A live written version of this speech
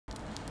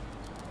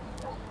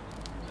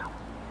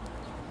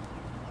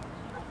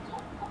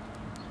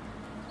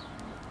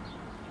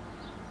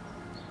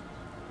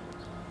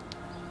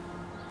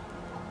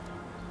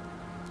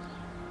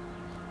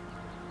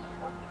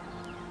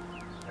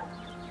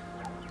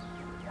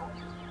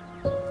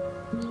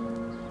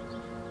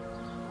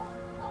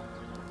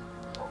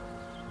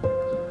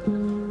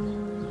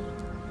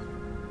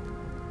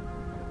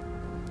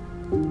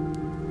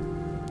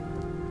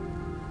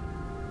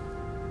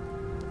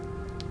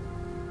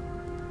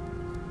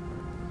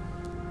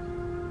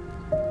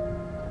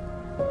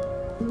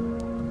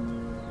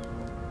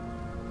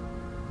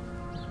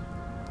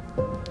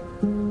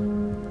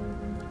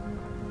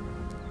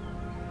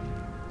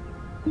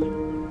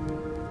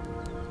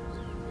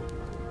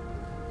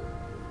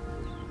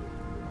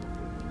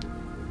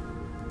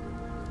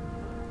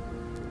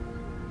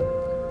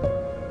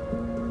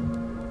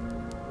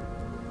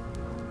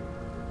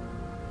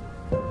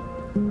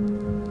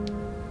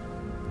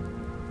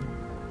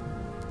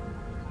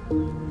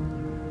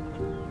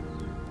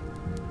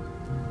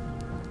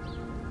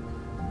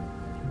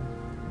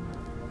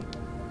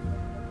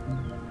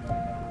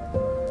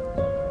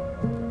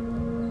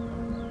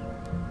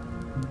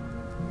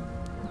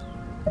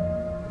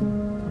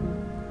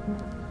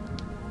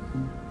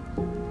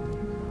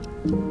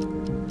To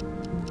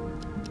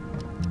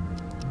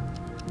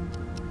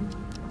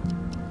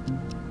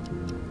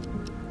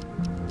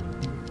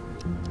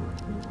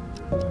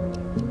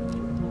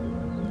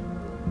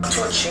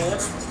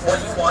achieve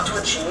what you want to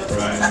achieve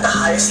at the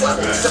highest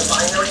level, the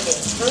binary game.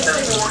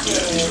 Either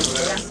you're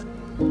in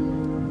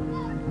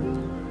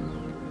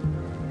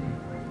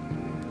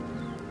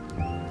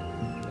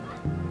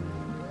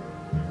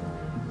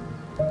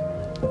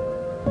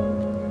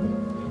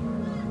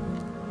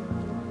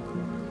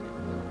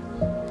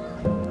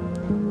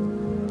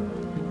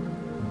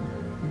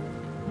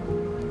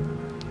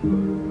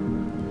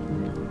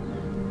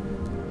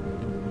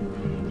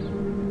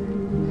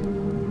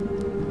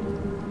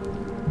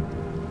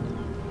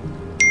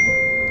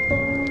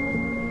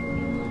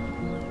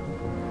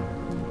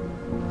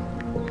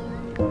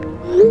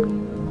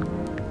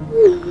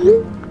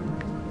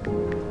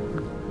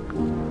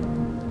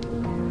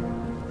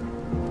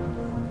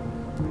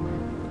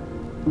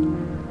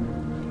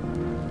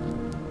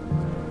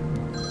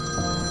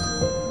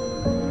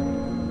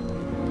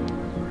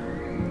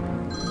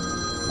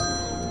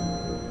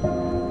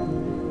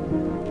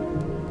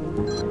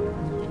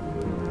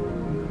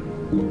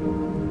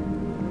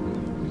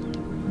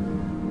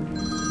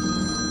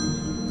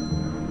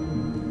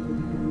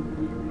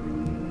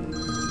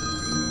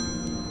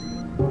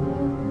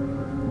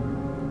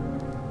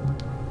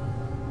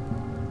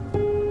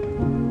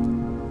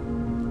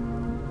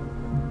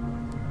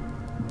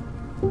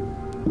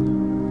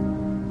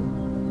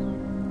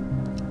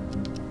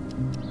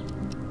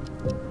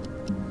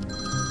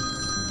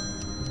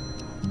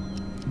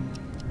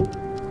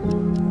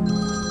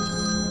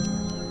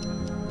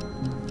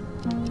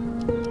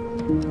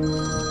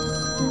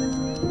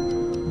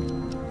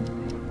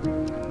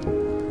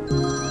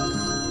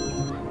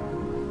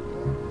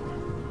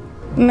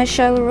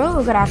Michelle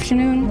Rowe, good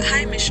afternoon.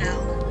 Hi,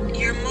 Michelle.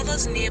 Your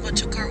mother's neighbor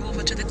took her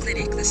over to the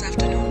clinic this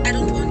afternoon. I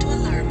don't want to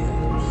alarm you,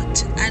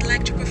 but I'd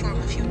like to perform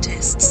a few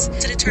tests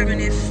to determine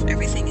if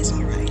everything is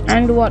alright.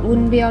 And what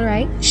wouldn't be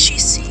alright? She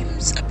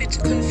seems a bit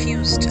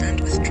confused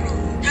and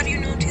withdrawn. Have you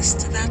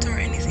noticed that or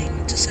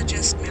anything to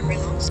suggest memory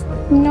loss?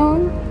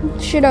 No,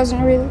 she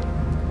doesn't really.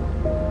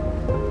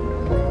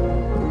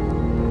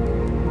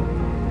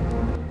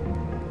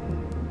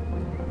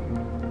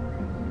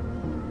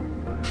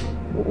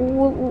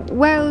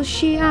 Well,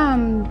 she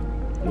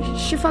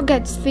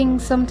forgets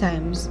things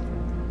sometimes.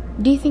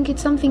 Do you think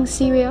it's something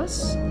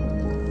serious?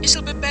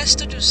 It'll be best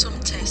to do some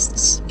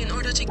tests in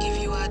order to give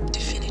you a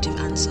definitive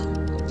answer.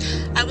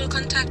 I will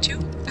contact you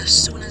as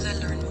soon as I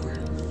learn more.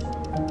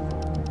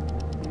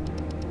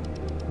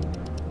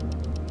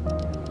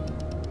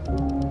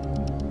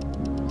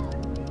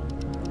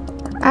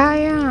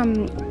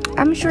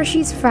 I'm sure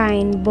she's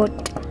fine, but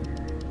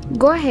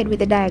go ahead with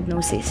the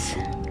diagnosis.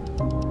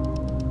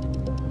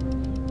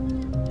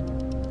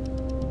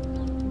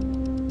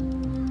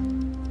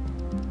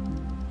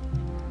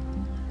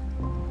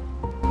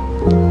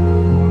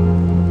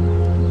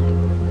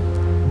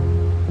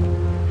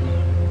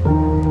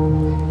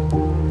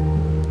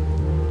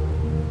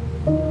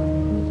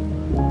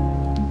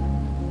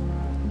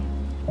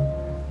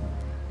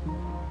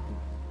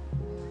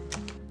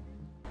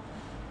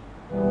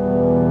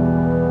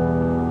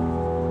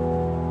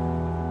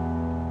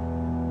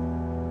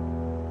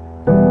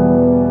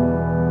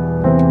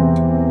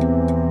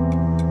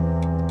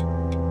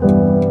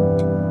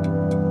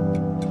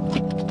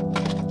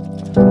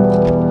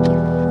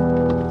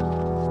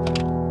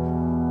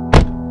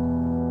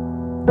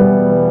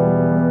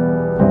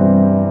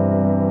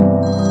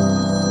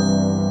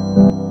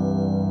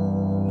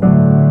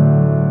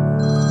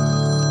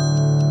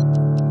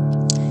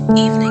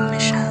 Evening,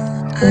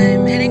 Michelle.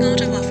 I'm heading out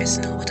of office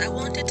now, but I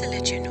wanted to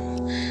let you know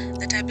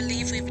that I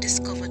believe we've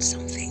discovered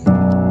something.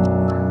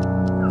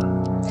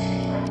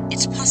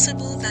 It's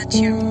possible that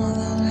your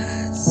mother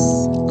has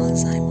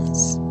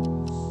Alzheimer's.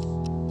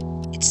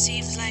 It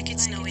seems like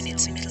it's now in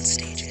its middle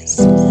stages,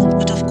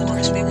 but of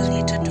course we will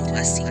need to do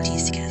a CT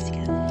scan.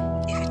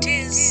 If it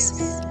is,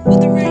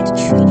 with the right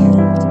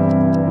treatment.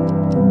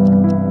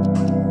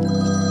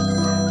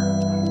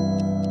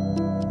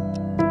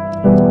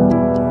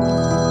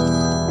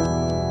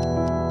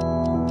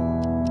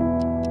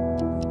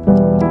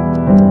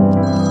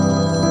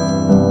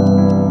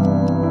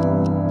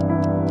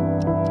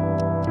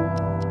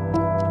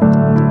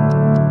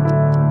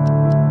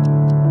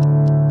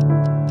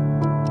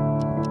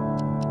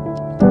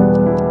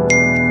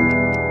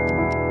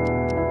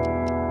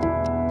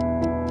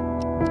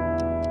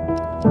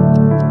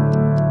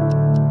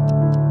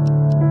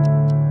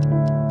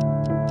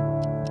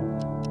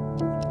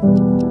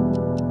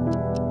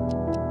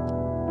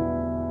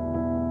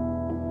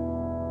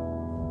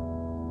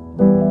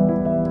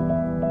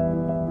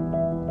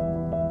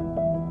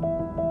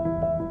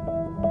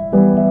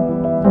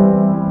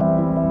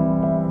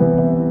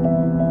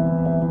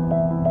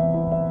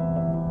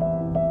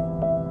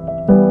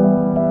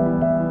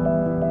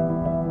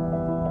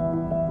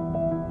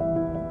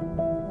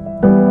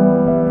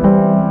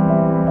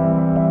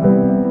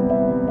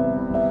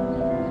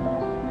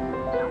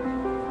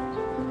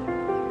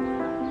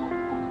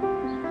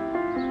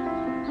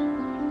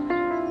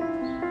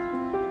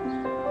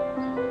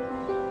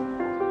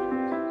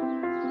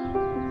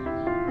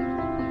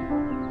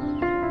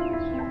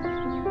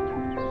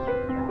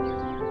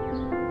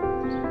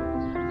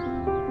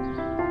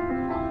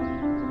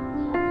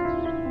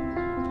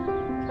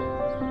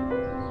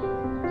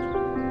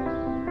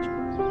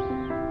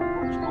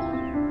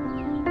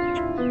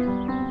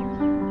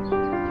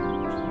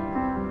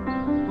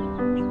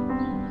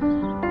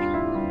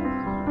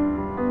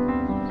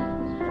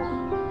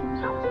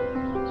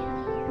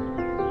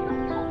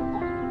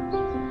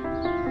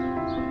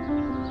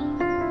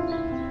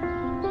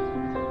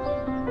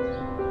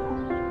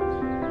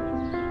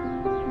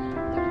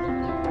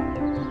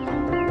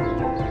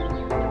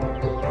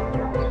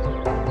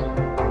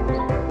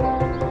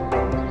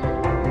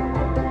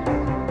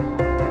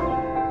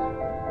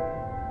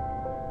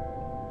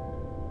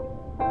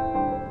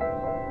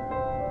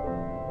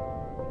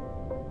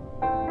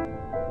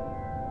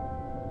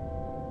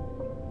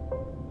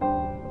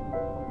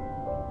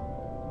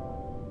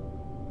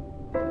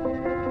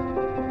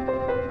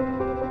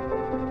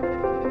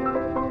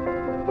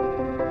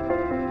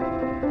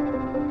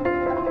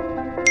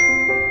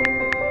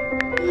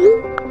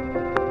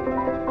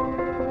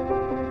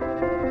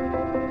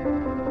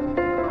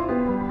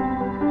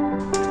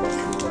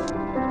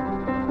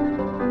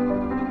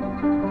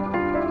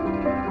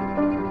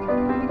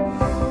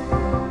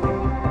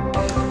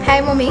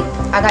 me.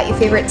 I got your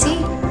favorite tea.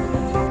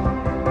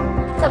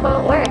 It's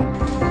about work.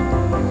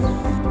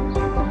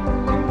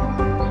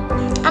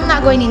 I'm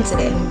not going in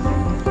today.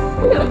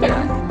 What are you looking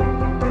at?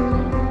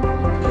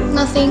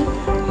 Nothing.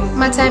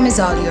 My time is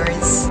all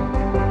yours.